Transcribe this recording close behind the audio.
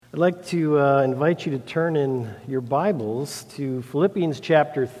I'd like to invite you to turn in your Bibles to Philippians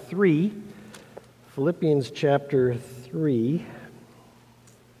chapter 3. Philippians chapter 3.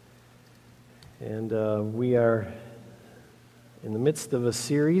 And we are in the midst of a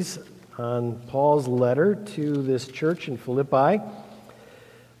series on Paul's letter to this church in Philippi.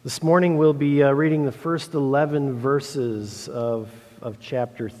 This morning we'll be reading the first 11 verses of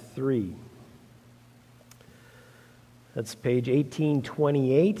chapter 3. That's page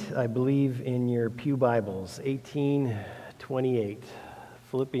 1828, I believe, in your pew Bibles. 1828,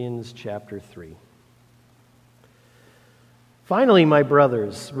 Philippians chapter 3. Finally, my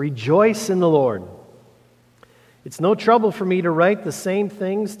brothers, rejoice in the Lord. It's no trouble for me to write the same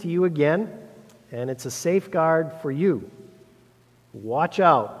things to you again, and it's a safeguard for you. Watch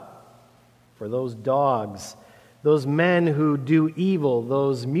out for those dogs, those men who do evil,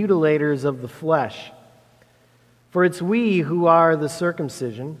 those mutilators of the flesh. For it's we who are the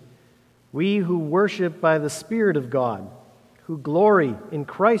circumcision, we who worship by the Spirit of God, who glory in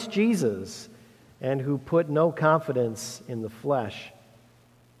Christ Jesus, and who put no confidence in the flesh.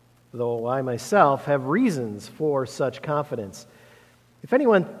 Though I myself have reasons for such confidence. If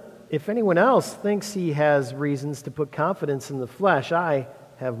anyone else thinks he has reasons to put confidence in the flesh, I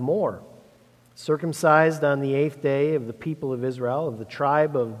have more. Circumcised on the 8th day of the people of Israel, of the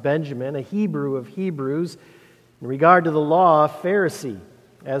tribe of Benjamin, a Hebrew of Hebrews, in regard to the law, a Pharisee,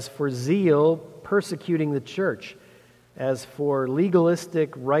 as for zeal, persecuting the church, as for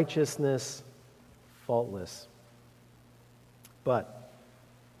legalistic righteousness, faultless. But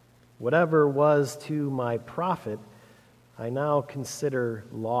whatever was to my profit, I now consider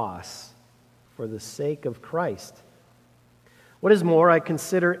loss for the sake of Christ. What is more, I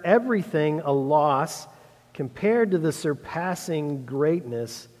consider everything a loss compared to the surpassing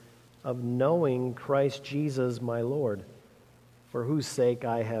greatness of knowing Christ Jesus my Lord, for whose sake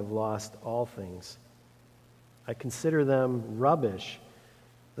I have lost all things. I consider them rubbish,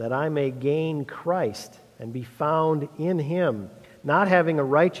 that I may gain Christ and be found in him, not having a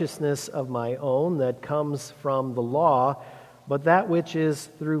righteousness of my own that comes from the law, but that which is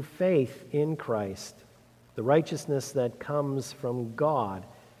through faith in Christ, the righteousness that comes from God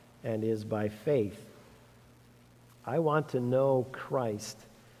and is by faith. I want to know Christ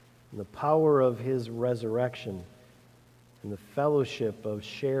and the power of his resurrection, and the fellowship of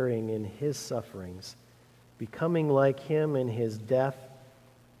sharing in his sufferings, becoming like him in his death,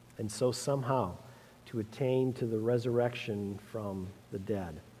 and so somehow to attain to the resurrection from the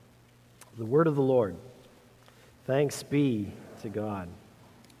dead. The word of the Lord. Thanks be to God.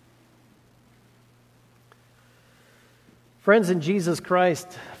 Friends in Jesus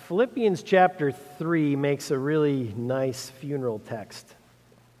Christ, Philippians chapter 3 makes a really nice funeral text.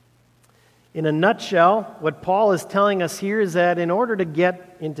 In a nutshell, what Paul is telling us here is that in order to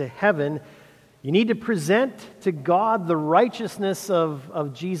get into heaven, you need to present to God the righteousness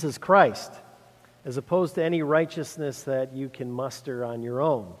of Jesus Christ, as opposed to any righteousness that you can muster on your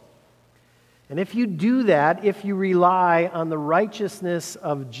own. And if you do that, if you rely on the righteousness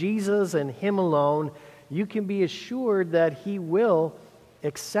of Jesus and him alone, you can be assured that he will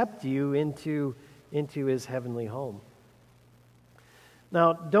accept you into his heavenly home.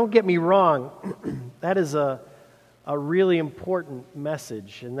 Now, don't get me wrong, that is a really important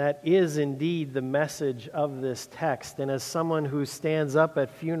message, and that is indeed the message of this text. And as someone who stands up at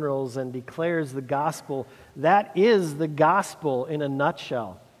funerals and declares the gospel, that is the gospel in a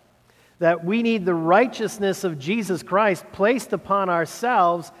nutshell. That we need the righteousness of Jesus Christ placed upon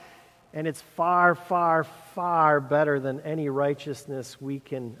ourselves, and it's far, far, far better than any righteousness we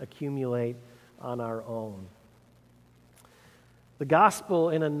can accumulate on our own. The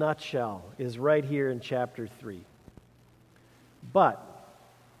gospel in a nutshell is right here in chapter 3. But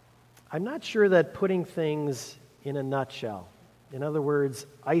I'm not sure that putting things in a nutshell, in other words,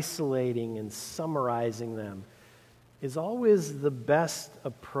 isolating and summarizing them, is always the best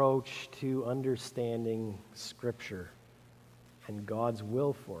approach to understanding Scripture and God's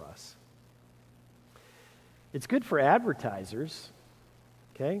will for us. It's good for advertisers,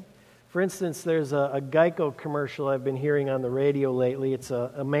 okay? For instance, there's a Geico commercial I've been hearing on the radio lately. It's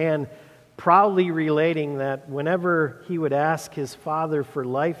a man proudly relating that whenever he would ask his father for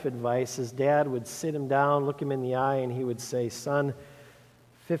life advice, his dad would sit him down, look him in the eye, and he would say, "Son,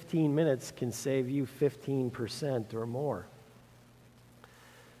 15 minutes can save you 15% or more."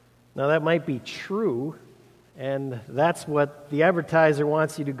 Now, that might be true, and that's what the advertiser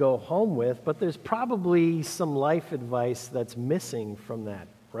wants you to go home with, but there's probably some life advice that's missing from that,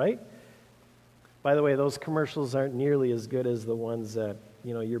 right? By the way, those commercials aren't nearly as good as the ones that,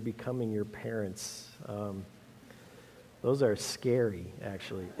 you're becoming your parents. Those are scary,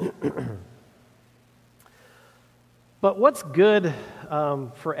 actually. But what's good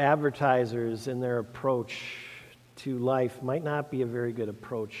for advertisers in their approach to life might not be a very good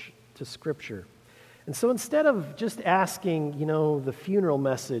approach to Scripture. And so instead of just asking, the funeral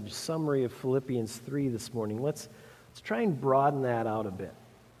message summary of Philippians 3 this morning, let's try and broaden that out a bit,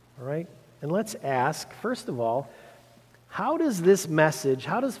 all right? And let's ask, first of all, how does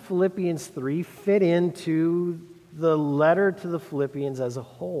Philippians 3 fit into the letter to the Philippians as a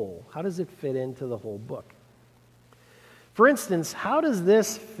whole? How does it fit into the whole book? For instance, how does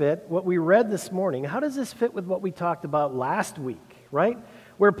this fit, what we read this morning, how does this fit with what we talked about last week, right?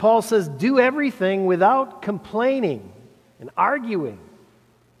 Where Paul says, do everything without complaining and arguing.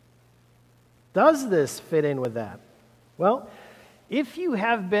 Does this fit in with that? Well, if you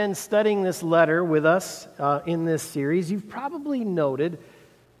have been studying this letter with us in this series, you've probably noted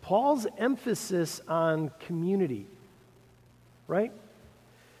Paul's emphasis on community, right?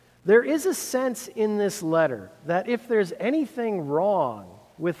 There is a sense in this letter that if there's anything wrong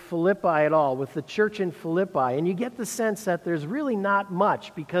with Philippi at all, with the church in Philippi, and you get the sense that there's really not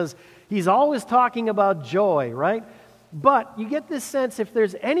much because he's always talking about joy, right? But you get this sense if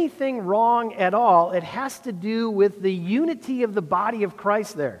there's anything wrong at all, it has to do with the unity of the body of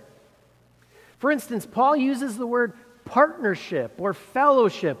Christ there. For instance, Paul uses the word partnership or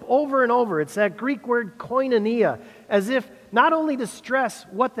fellowship over and over. It's that Greek word koinonia, as if not only to stress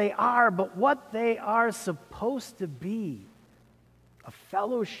what they are, but what they are supposed to be. A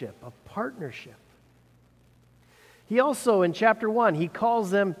fellowship, a partnership. He also, in chapter 1, he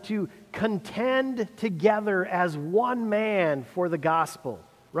calls them to contend together as one man for the gospel,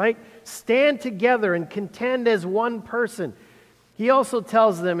 right? Stand together and contend as one person. He also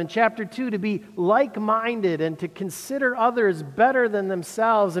tells them in chapter 2 to be like-minded and to consider others better than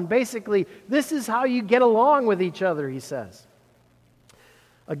themselves. And basically, this is how you get along with each other, he says.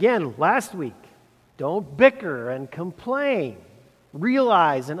 Again, last week, don't bicker and complain.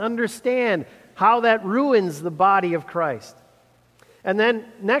 Realize and understand how that ruins the body of Christ. And then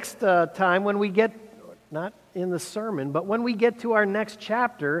next time when we get, not in the sermon, but when we get to our next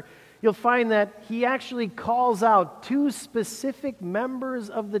chapter, you'll find that he actually calls out two specific members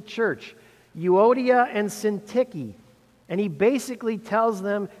of the church, Euodia and Syntyche, and he basically tells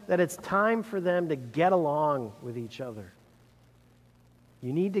them that it's time for them to get along with each other.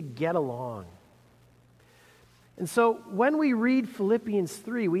 You need to get along. And so when we read Philippians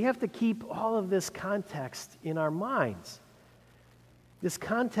 3, we have to keep all of this context in our minds. This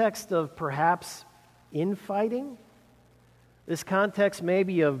context of perhaps infighting, this context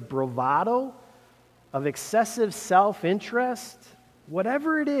maybe of bravado, of excessive self-interest,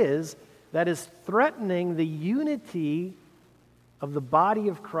 whatever it is that is threatening the unity of the body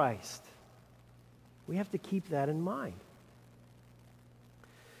of Christ. We have to keep that in mind.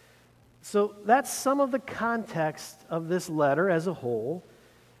 So that's some of the context of this letter as a whole.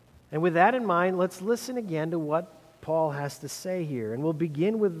 And with that in mind, let's listen again to what Paul has to say here. And we'll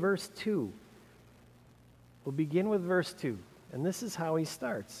begin with verse 2. We'll begin with verse 2. And this is how he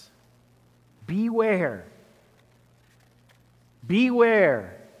starts. Beware.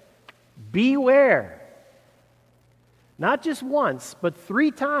 Beware. Beware. Not just once, but 3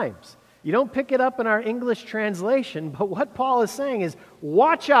 times. You don't pick it up in our English translation, but what Paul is saying is,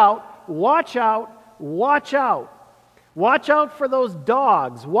 watch out. Watch out, watch out. Watch out for those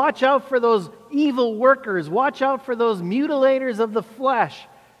dogs. Watch out for those evil workers. Watch out for those mutilators of the flesh.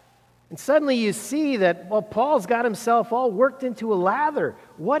 And suddenly you see that, Paul's got himself all worked into a lather.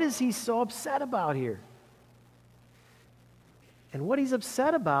 What is he so upset about here? And what he's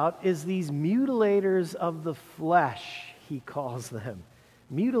upset about is these mutilators of the flesh, he calls them.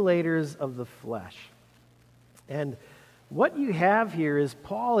 Mutilators of the flesh. And what you have here is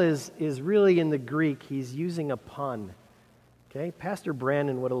Paul is really in the Greek, he's using a pun. Okay, Pastor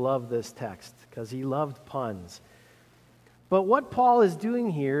Brandon would have loved this text because he loved puns. But what Paul is doing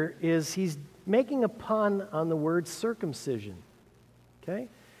here is he's making a pun on the word circumcision. Okay?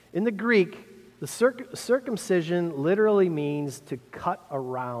 In the Greek, the circumcision literally means to cut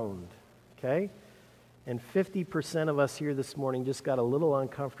around. Okay? And 50% of us here this morning just got a little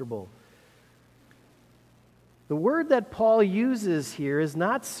uncomfortable. The word that Paul uses here is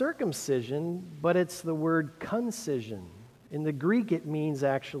not circumcision, but it's the word concision. In the Greek, it means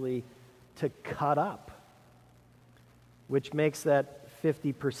actually to cut up, which makes that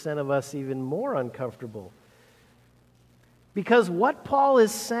 50% of us even more uncomfortable. Because what Paul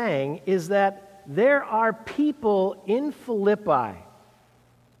is saying is that there are people in Philippi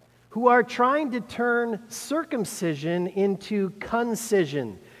who are trying to turn circumcision into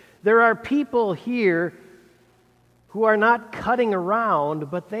concision. There are people here who are not cutting around,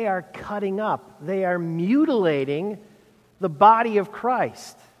 but they are cutting up. They are mutilating the body of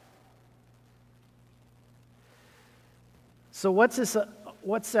Christ. So what's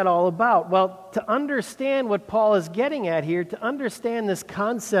that all about? Well, to understand what Paul is getting at here, to understand this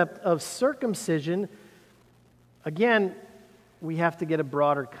concept of circumcision, again, we have to get a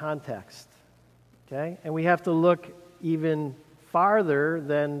broader context. Okay? And we have to look even farther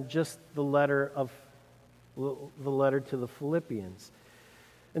than just the letter to the Philippians.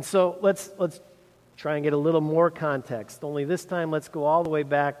 And so let's try and get a little more context. Only this time let's go all the way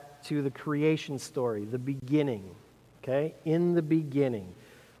back to the creation story, the beginning. Okay? In the beginning.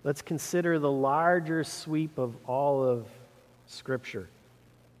 Let's consider the larger sweep of all of Scripture.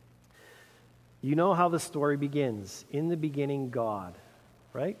 You know how the story begins. In the beginning, God.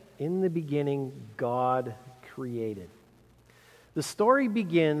 Right? In the beginning, God created. The story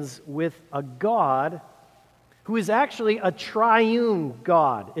begins with a God who is actually a triune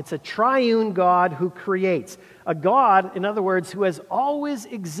God. It's a triune God who creates. A God, in other words, who has always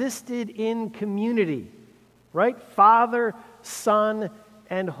existed in community. Right? Father, Son,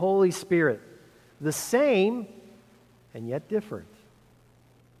 and Holy Spirit. The same and yet different.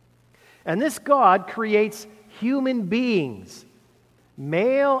 And this God creates human beings,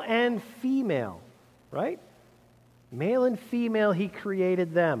 male and female, right? Male and female, He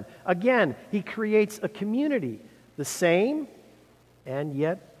created them. Again, He creates a community, the same and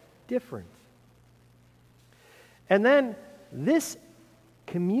yet different. And then this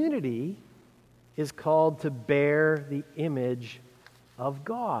community is called to bear the image of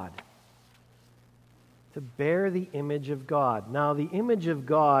God. To bear the image of God. Now, the image of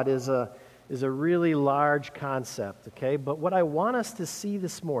God is a really large concept, okay? But what I want us to see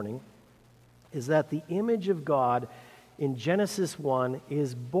this morning is that the image of God in Genesis 1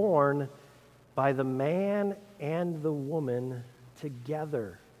 is born by the man and the woman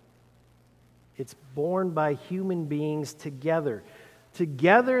together. It's born by human beings together.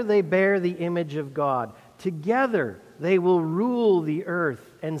 Together they bear the image of God. Together they will rule the earth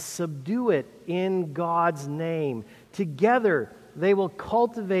and subdue it in God's name. Together they will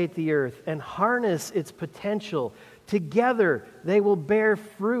cultivate the earth and harness its potential. Together they will bear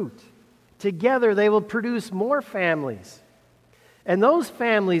fruit. Together they will produce more families. And those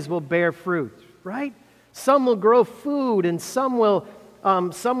families will bear fruit, right? Some will grow food and some will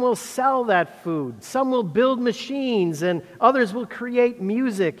sell that food. Some will build machines and others will create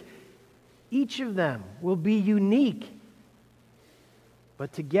music. Each of them will be unique.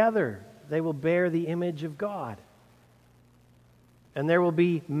 But together they will bear the image of God. And there will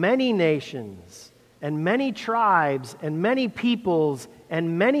be many nations and many tribes and many peoples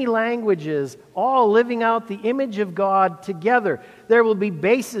and many languages all living out the image of God together. There will be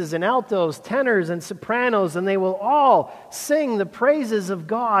basses and altos, tenors and sopranos, and they will all sing the praises of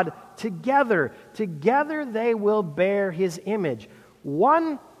God together. Together they will bear His image.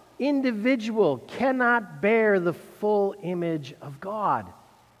 One individual cannot bear the full image of God.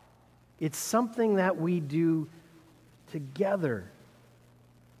 It's something that we do together.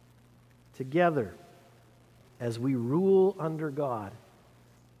 Together, as we rule under God,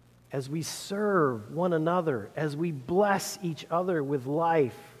 as we serve one another, as we bless each other with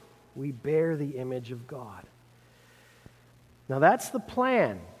life, we bear the image of God. Now that's the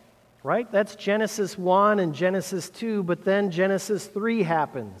plan, right? That's Genesis 1 and Genesis 2, but then Genesis 3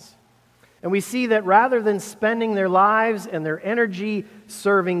 happens. And we see that rather than spending their lives and their energy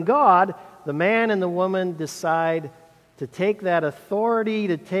serving God, the man and the woman decide to take that authority,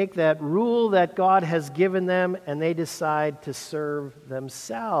 to take that rule that God has given them, and they decide to serve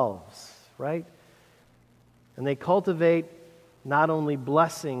themselves, right? And they cultivate not only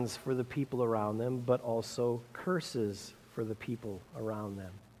blessings for the people around them, but also curses for the people around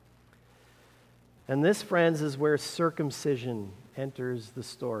them. And this, friends, is where circumcision enters the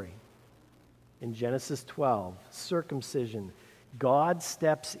story. In Genesis 12, circumcision, God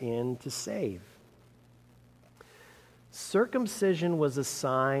steps in to save. Circumcision was a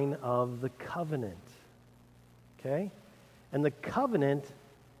sign of the covenant, okay? And the covenant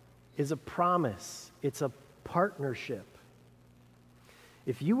is a promise. It's a partnership.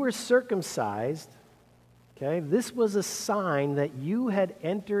 If you were circumcised, okay, this was a sign that you had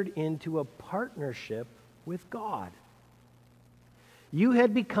entered into a partnership with God. You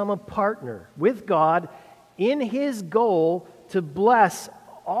had become a partner with God in His goal to bless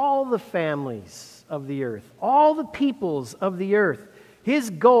all the families of the earth, all the peoples of the earth. His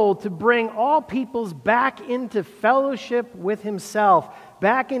goal to bring all peoples back into fellowship with Himself,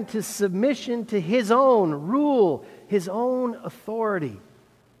 back into submission to His own rule, His own authority.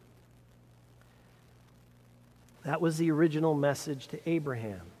 That was the original message to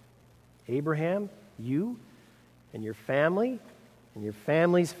Abraham. Abraham, you and your family and your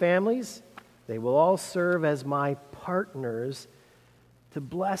family's families, they will all serve as my partners to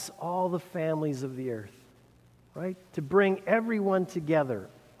bless all the families of the earth, right? To bring everyone together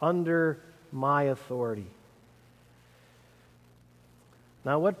under my authority.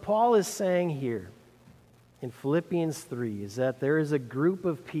 Now, what Paul is saying here in Philippians 3 is that there is a group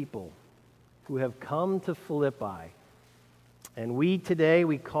of people who have come to Philippi, and we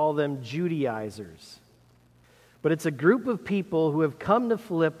call them Judaizers. But it's a group of people who have come to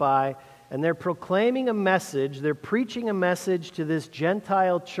Philippi, and they're proclaiming a message, they're preaching a message to this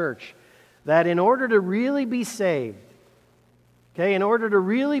Gentile church that in order to really be saved, okay, in order to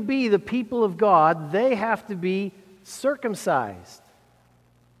really be the people of God, they have to be circumcised.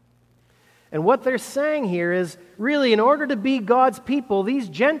 And what they're saying here is, really, in order to be God's people, these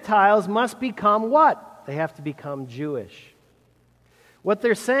Gentiles must become what? They have to become Jewish. What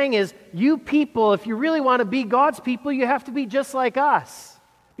they're saying is, you people, if you really want to be God's people, you have to be just like us.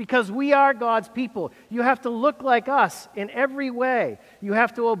 Because we are God's people. You have to look like us in every way. You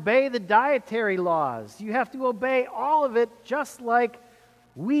have to obey the dietary laws. You have to obey all of it just like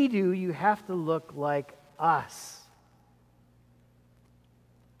we do. You have to look like us.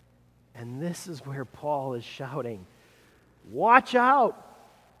 And this is where Paul is shouting, watch out!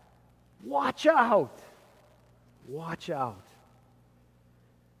 Watch out! Watch out!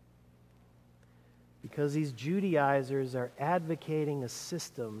 Because these Judaizers are advocating a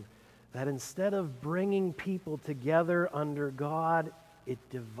system that instead of bringing people together under God, it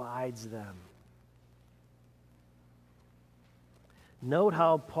divides them. Note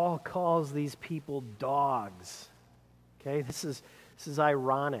how Paul calls these people dogs. Okay, this is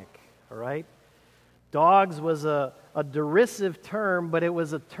ironic. All right? Dogs was a derisive term, but it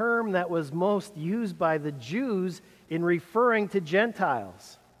was a term that was most used by the Jews in referring to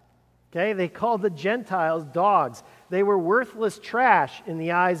Gentiles. Okay? They called the Gentiles dogs. They were worthless trash in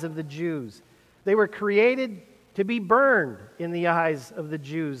the eyes of the Jews. They were created to be burned in the eyes of the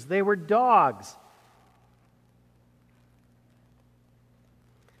Jews. They were dogs.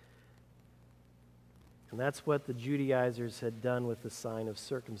 And that's what the Judaizers had done with the sign of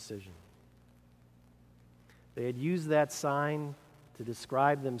circumcision. They had used that sign to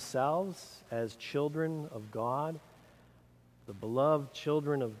describe themselves as children of God, the beloved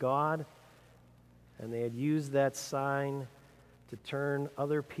children of God, and they had used that sign to turn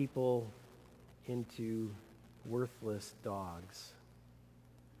other people into worthless dogs.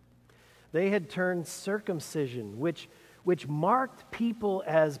 They had turned circumcision, which marked people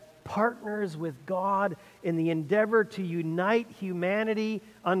as partners with God in the endeavor to unite humanity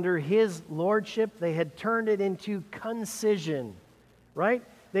under His lordship. They had turned it into concision, right?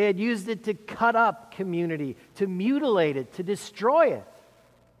 They had used it to cut up community, to mutilate it, to destroy it.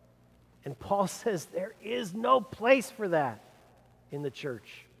 And Paul says there is no place for that in the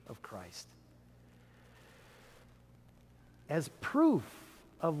church of Christ. As proof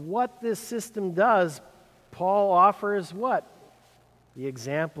of what this system does, Paul offers what? The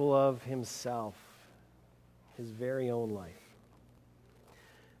example of himself, his very own life.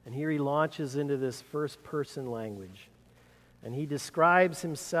 And here he launches into this first-person language. And he describes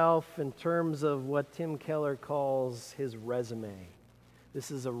himself in terms of what Tim Keller calls his resume. This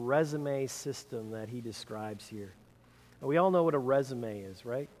is a resume system that he describes here. And we all know what a resume is,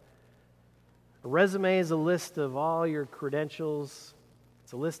 right? A resume is a list of all your credentials.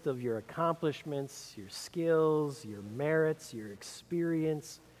 It's a list of your accomplishments, your skills, your merits, your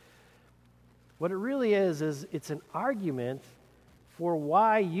experience. What it really is it's an argument for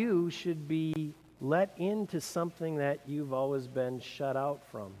why you should be let into something that you've always been shut out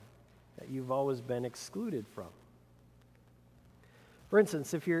from, that you've always been excluded from. For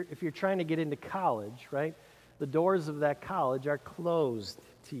instance, if you're trying to get into college, right, the doors of that college are closed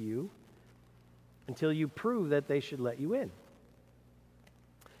to you until you prove that they should let you in.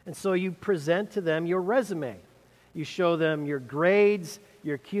 And so you present to them your resume. You show them your grades,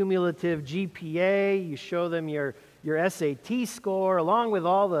 your cumulative GPA, you show them your SAT score, along with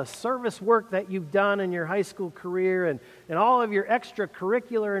all the service work that you've done in your high school career and all of your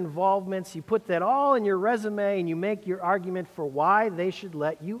extracurricular involvements. You put that all in your resume and you make your argument for why they should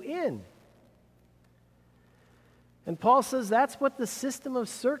let you in. And Paul says that's what the system of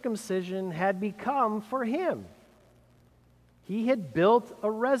circumcision had become for him. He had built a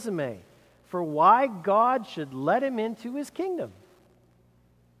resume for why God should let him into His kingdom.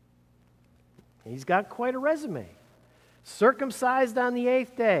 He's got quite a resume. Circumcised on the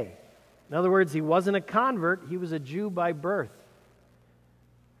 8th day. In other words, he wasn't a convert, he was a Jew by birth.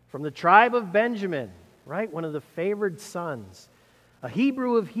 From the tribe of Benjamin, right? One of the favored sons. A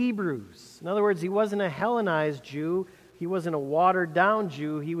Hebrew of Hebrews. In other words, he wasn't a Hellenized Jew. He wasn't a watered-down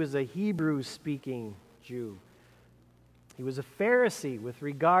Jew. He was a Hebrew-speaking Jew. He was a Pharisee with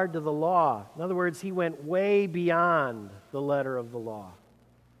regard to the law. In other words, he went way beyond the letter of the law.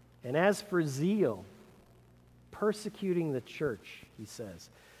 And as for zeal, persecuting the church, he says.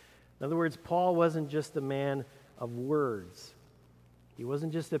 In other words, Paul wasn't just a man of words. He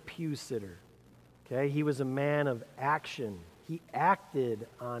wasn't just a pew sitter. Okay? He was a man of action. He acted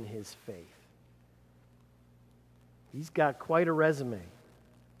on his faith. He's got quite a resume.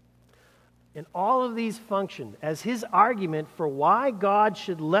 And all of these functioned as his argument for why God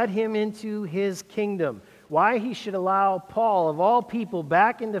should let him into his kingdom, why he should allow Paul, of all people,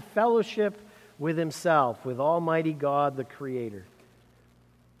 back into fellowship with himself, with Almighty God, the Creator.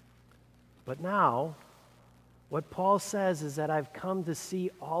 But now, what Paul says is that I've come to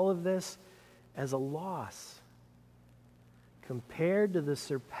see all of this as a loss compared to the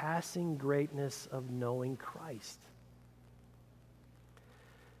surpassing greatness of knowing Christ.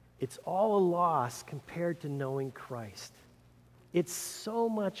 It's all a loss compared to knowing Christ. It's so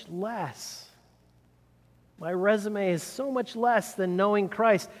much less. My resume is so much less than knowing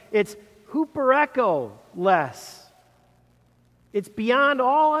Christ. It's hupereko less. It's beyond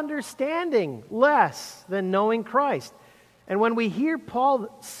all understanding less than knowing Christ. And when we hear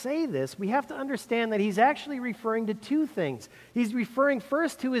Paul say this, we have to understand that he's actually referring to two things. He's referring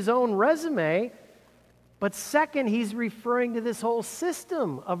first to his own resume, but second, he's referring to this whole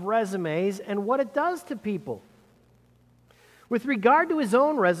system of resumes and what it does to people. With regard to his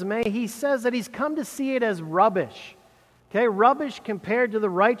own resume, he says that he's come to see it as rubbish. Okay, rubbish compared to the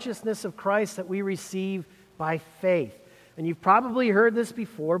righteousness of Christ that we receive by faith. And you've probably heard this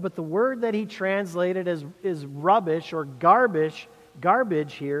before, but the word that he translated as is rubbish or garbage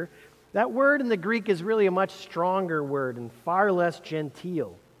here, that word in the Greek is really a much stronger word and far less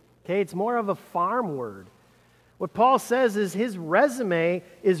genteel. Okay, it's more of a farm word. What Paul says is his resume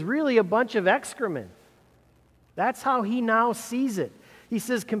is really a bunch of excrement. That's how he now sees it. He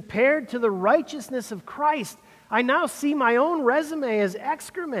says, compared to the righteousness of Christ, I now see my own resume as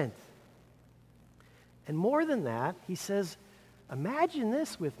excrement. And more than that, he says, imagine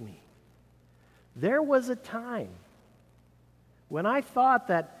this with me. There was a time when I thought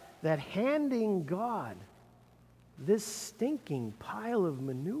that handing God this stinking pile of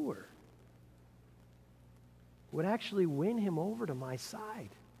manure would actually win him over to my side.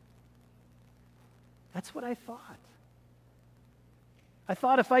 That's what I thought. I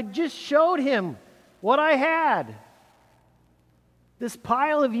thought if I just showed him what I had, this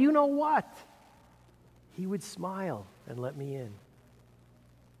pile of you-know-what, he would smile and let me in.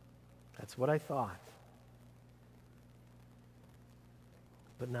 That's what I thought.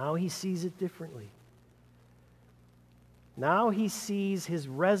 But now he sees it differently. Now he sees his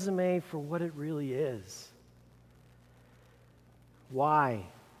resume for what it really is. Why?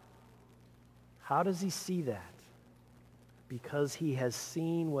 How does he see that? Because he has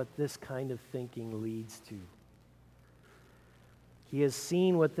seen what this kind of thinking leads to. He has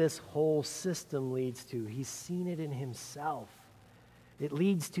seen what this whole system leads to. He's seen it in himself. It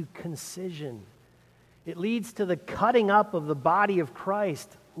leads to concision. It leads to the cutting up of the body of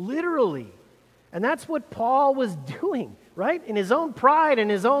Christ, literally. And that's what Paul was doing, right? In his own pride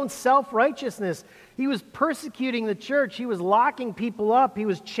and his own self-righteousness, he was persecuting the church. He was locking people up. He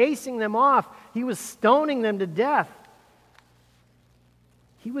was chasing them off. He was stoning them to death.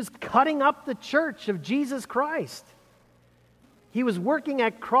 He was cutting up the church of Jesus Christ. He was working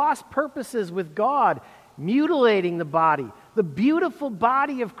at cross purposes with God, mutilating the body, the beautiful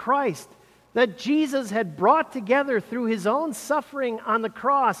body of Christ that Jesus had brought together through his own suffering on the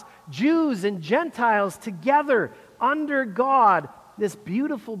cross, Jews and Gentiles together under God. This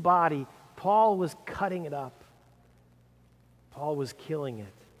beautiful body, Paul was cutting it up. Paul was killing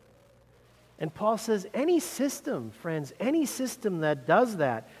it. And Paul says any system, friends, any system that does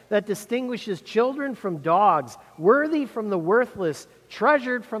that distinguishes children from dogs, worthy from the worthless,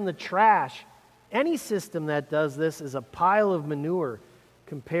 treasured from the trash, any system that does this is a pile of manure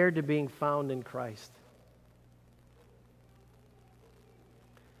compared to being found in Christ.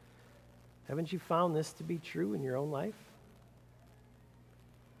 Haven't you found this to be true in your own life?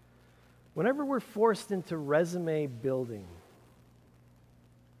 Whenever we're forced into resume building,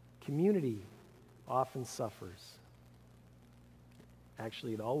 community often suffers.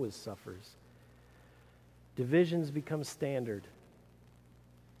 Actually, it always suffers. Divisions become standard.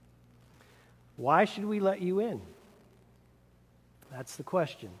 Why should we let you in? That's the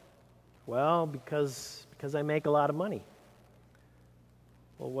question. Well, because I make a lot of money.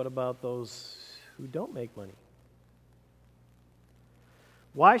 Well, what about those who don't make money.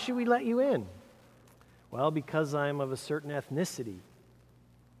 Why should we let you in? Well, because I'm of a certain ethnicity.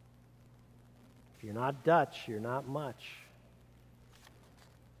 If you're not Dutch, you're not much.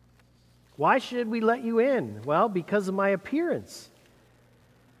 Why should we let you in? Well, because of my appearance.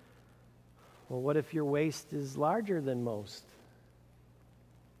 Well, what if your waist is larger than most?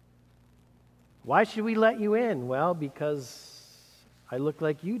 Why should we let you in? Well, because I look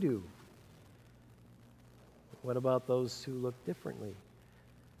like you do. What about those who look differently?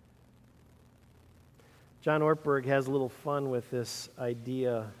 John Ortberg has a little fun with this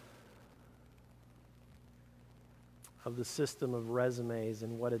idea of the system of resumes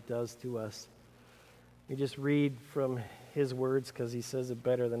and what it does to us. Let me just read from his words because he says it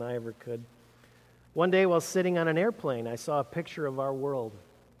better than I ever could. One day while sitting on an airplane, I saw a picture of our world.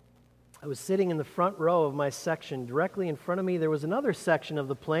 I was sitting in the front row of my section. Directly in front of me, there was another section of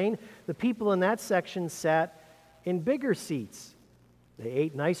the plane. The people in that section sat in bigger seats. They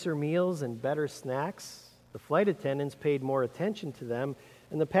ate nicer meals and better snacks. The flight attendants paid more attention to them,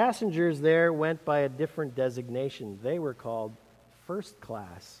 and the passengers there went by a different designation. They were called first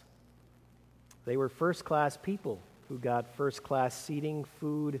class. They were first-class people who got first-class seating,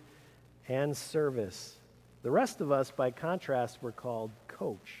 food, and service. The rest of us, by contrast, were called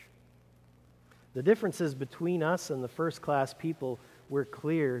coach. The differences between us and the first-class people were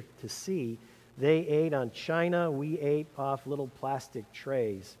clear to see. They ate on china, we ate off little plastic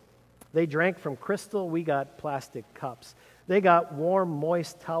trays. They drank from crystal, we got plastic cups. They got warm,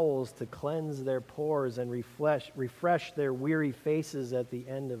 moist towels to cleanse their pores and refresh their weary faces at the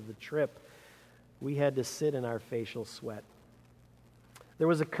end of the trip. We had to sit in our facial sweat. There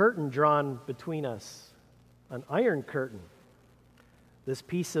was a curtain drawn between us, an iron curtain. This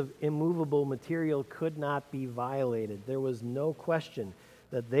piece of immovable material could not be violated. There was no question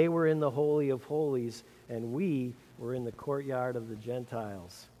that they were in the Holy of Holies and we were in the courtyard of the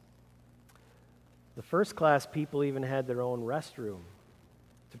Gentiles. The first-class people even had their own restroom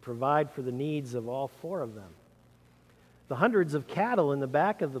to provide for the needs of all four of them. The hundreds of cattle in the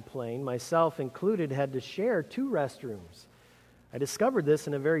back of the plane, myself included, had to share two restrooms. I discovered this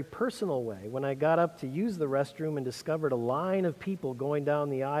in a very personal way when I got up to use the restroom and discovered a line of people going down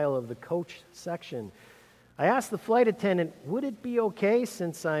the aisle of the coach section. I asked the flight attendant, would it be okay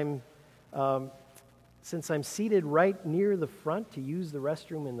since I'm seated right near the front to use the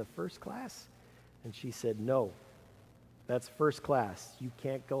restroom in the first class? And she said, no, that's first class. You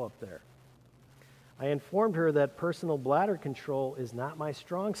can't go up there. I informed her that personal bladder control is not my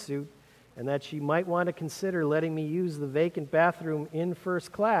strong suit and that she might want to consider letting me use the vacant bathroom in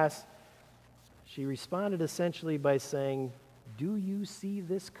first class. She responded essentially by saying, do you see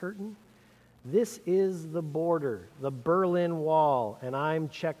this curtain? This is the border, the Berlin Wall, and I'm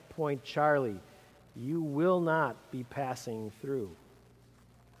checkpoint Charlie. You will not be passing through.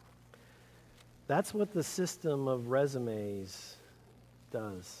 That's what the system of resumes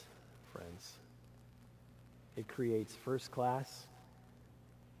does, friends. It creates first class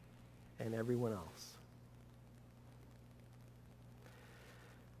and everyone else.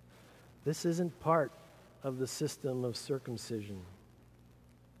 This isn't part of the system of circumcision.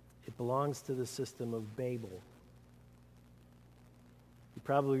 It belongs to the system of Babel. You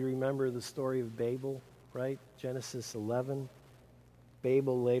probably remember the story of Babel, right? Genesis 11.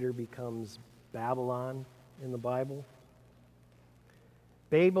 Babel later becomes Babylon in the Bible.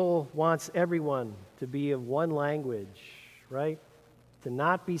 Babel wants everyone to be of one language, right? To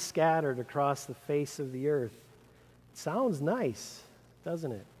not be scattered across the face of the earth. It sounds nice,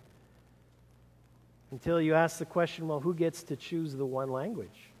 doesn't it? Until you ask the question, well, who gets to choose the one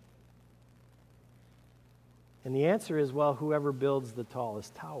language? And the answer is, well, whoever builds the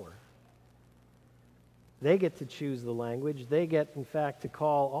tallest tower. They get to choose the language. They get, in fact, to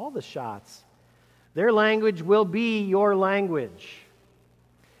call all the shots. Their language will be your language.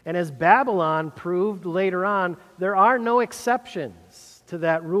 And as Babylon proved later on, there are no exceptions to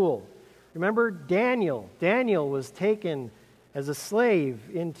that rule. Remember Daniel. Daniel was taken as a slave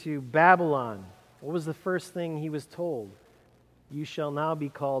into Babylon. What was the first thing he was told? You shall now be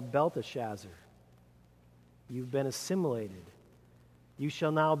called Belteshazzar. You've been assimilated. You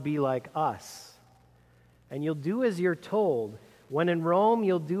shall now be like us. And you'll do as you're told. When in Rome,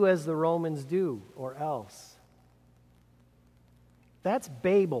 you'll do as the Romans do, or else. That's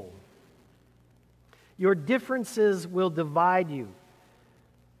Babel. Your differences will divide you.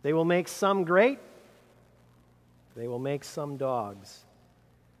 They will make some great. They will make some dogs.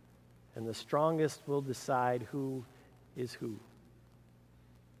 And the strongest will decide who is who.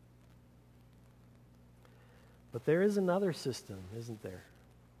 But there is another system, isn't there?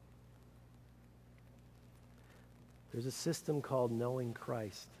 There's a system called knowing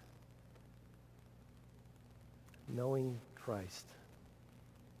Christ. Knowing Christ.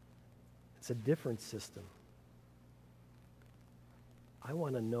 It's a different system. I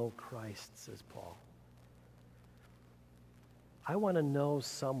want to know Christ, says Paul. I want to know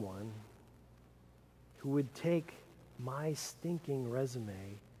someone who would take my stinking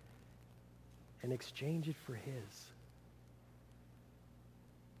resume and exchange it for his.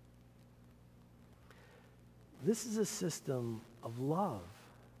 This is a system of love.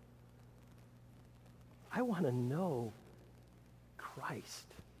 I want to know Christ.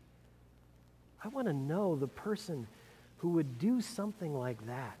 I want to know the person who would do something like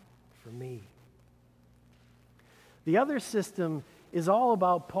that for me. The other system is all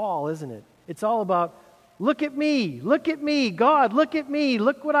about Paul, isn't it? It's all about, look at me, God, look at me,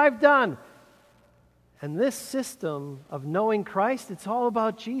 look what I've done. And this system of knowing Christ, it's all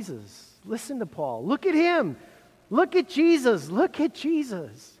about Jesus. Listen to Paul. Look at him. Look at Jesus. Look at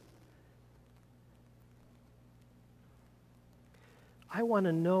Jesus. I want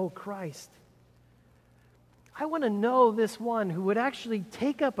to know Christ. I want to know this one who would actually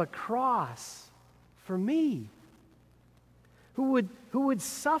take up a cross for me, who would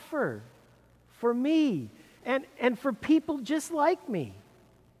suffer for me and for people just like me,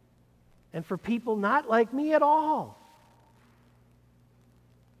 and for people not like me at all.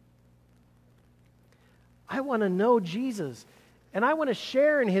 I want to know Jesus, and I want to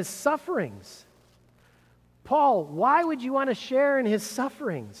share in his sufferings. Paul, why would you want to share in his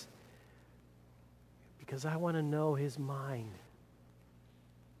sufferings? Because I want to know his mind.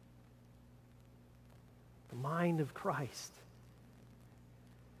 The mind of Christ.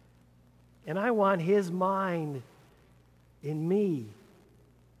 And I want his mind in me.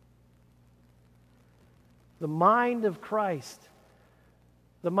 The mind of Christ.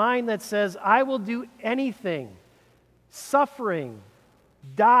 The mind that says, I will do anything, suffering,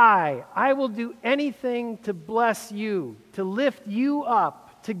 die. I will do anything to bless you, to lift you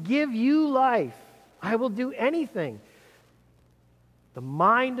up, to give you life. I will do anything. The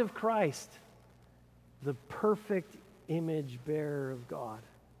mind of Christ, the perfect image bearer of God,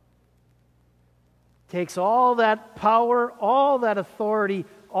 takes all that power, all that authority,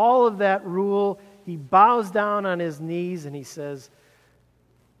 all of that rule. He bows down on his knees and he says,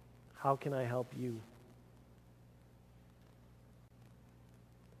 how can I help you?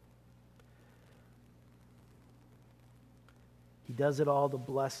 He does it all to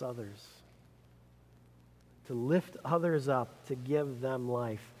bless others, to lift others up, to give them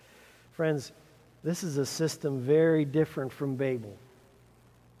life. Friends, this is a system very different from Babel.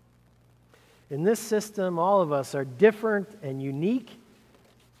 In this system, all of us are different and unique,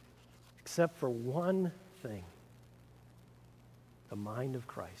 except for one thing: the mind of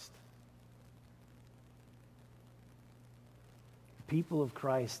Christ. The people of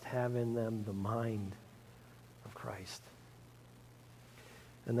Christ have in them the mind of Christ.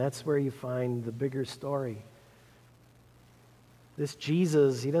 And that's where you find the bigger story. This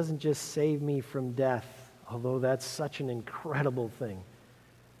Jesus, he doesn't just save me from death, although that's such an incredible thing.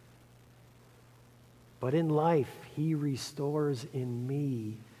 But in life, he restores in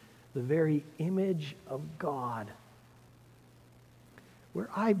me the very image of God, where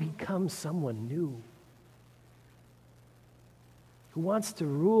I become someone new, who wants to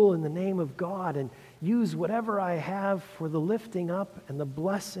rule in the name of God and use whatever I have for the lifting up and the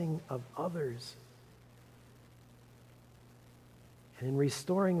blessing of others. And in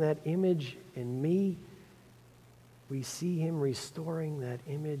restoring that image in me, we see him restoring that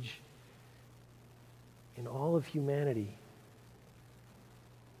image in all of humanity.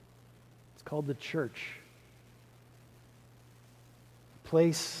 It's called the church. A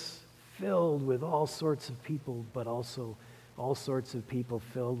place filled with all sorts of people, but also all sorts of people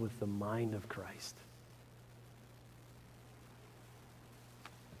filled with the mind of Christ.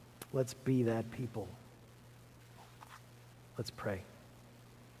 Let's be that people. Let's pray.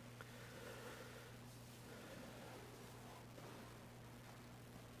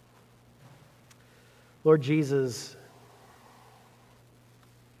 Lord Jesus,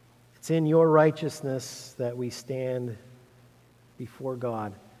 it's in your righteousness that we stand before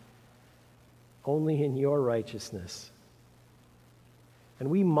God. Only in your righteousness. And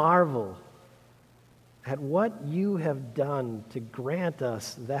we marvel at what you have done to grant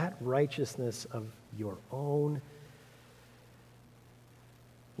us that righteousness of your own.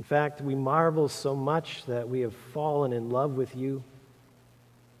 In fact, we marvel so much that we have fallen in love with you,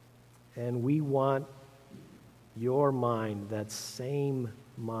 and we want your mind, that same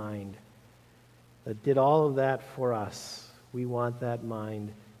mind that did all of that for us. We want that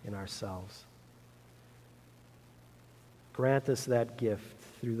mind in ourselves. Grant us that gift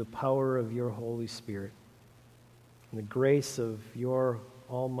through the power of your Holy Spirit and the grace of your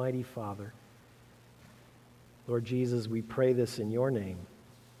Almighty Father. Lord Jesus, we pray this in your name.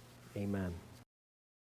 Amen.